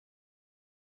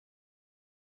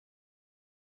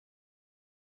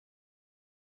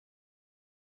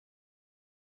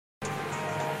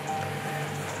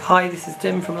Hi, this is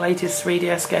Tim from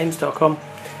latest3dsgames.com,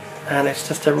 and it's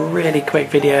just a really quick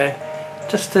video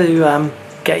just to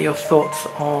get your thoughts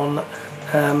on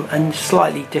a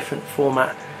slightly different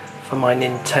format for my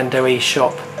Nintendo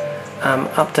eShop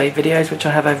update videos, which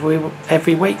I have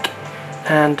every week.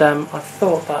 And I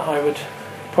thought that I would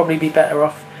probably be better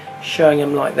off showing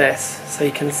them like this, so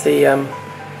you can see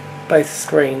both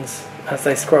screens as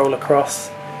they scroll across,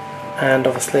 and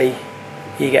obviously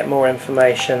you get more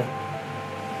information.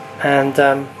 And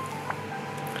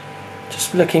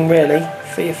just looking really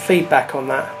for your feedback on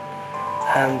that,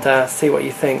 and see what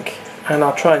you think. And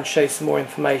I'll try and show some more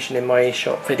information in my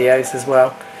eShop videos as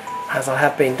well, as I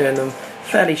have been doing them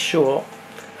fairly short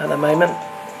at the moment.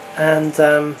 And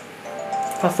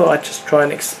I thought I'd just try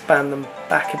and expand them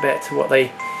back a bit to what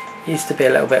they used to be, a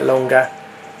little bit longer.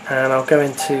 And I'll go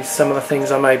into some of the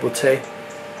things I'm able to,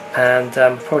 and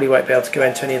probably won't be able to go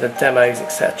into any of the demos,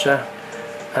 etc.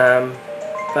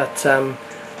 But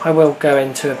I will go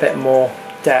into a bit more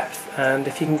depth, and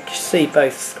if you can see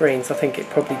both screens, I think it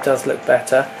probably does look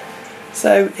better.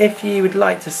 So if you would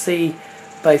like to see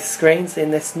both screens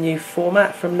in this new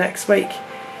format from next week,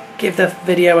 give the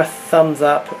video a thumbs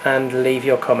up and leave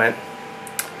your comment.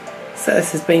 So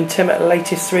this has been Tim at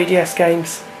Latest 3DS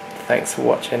Games. Thanks for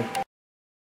watching.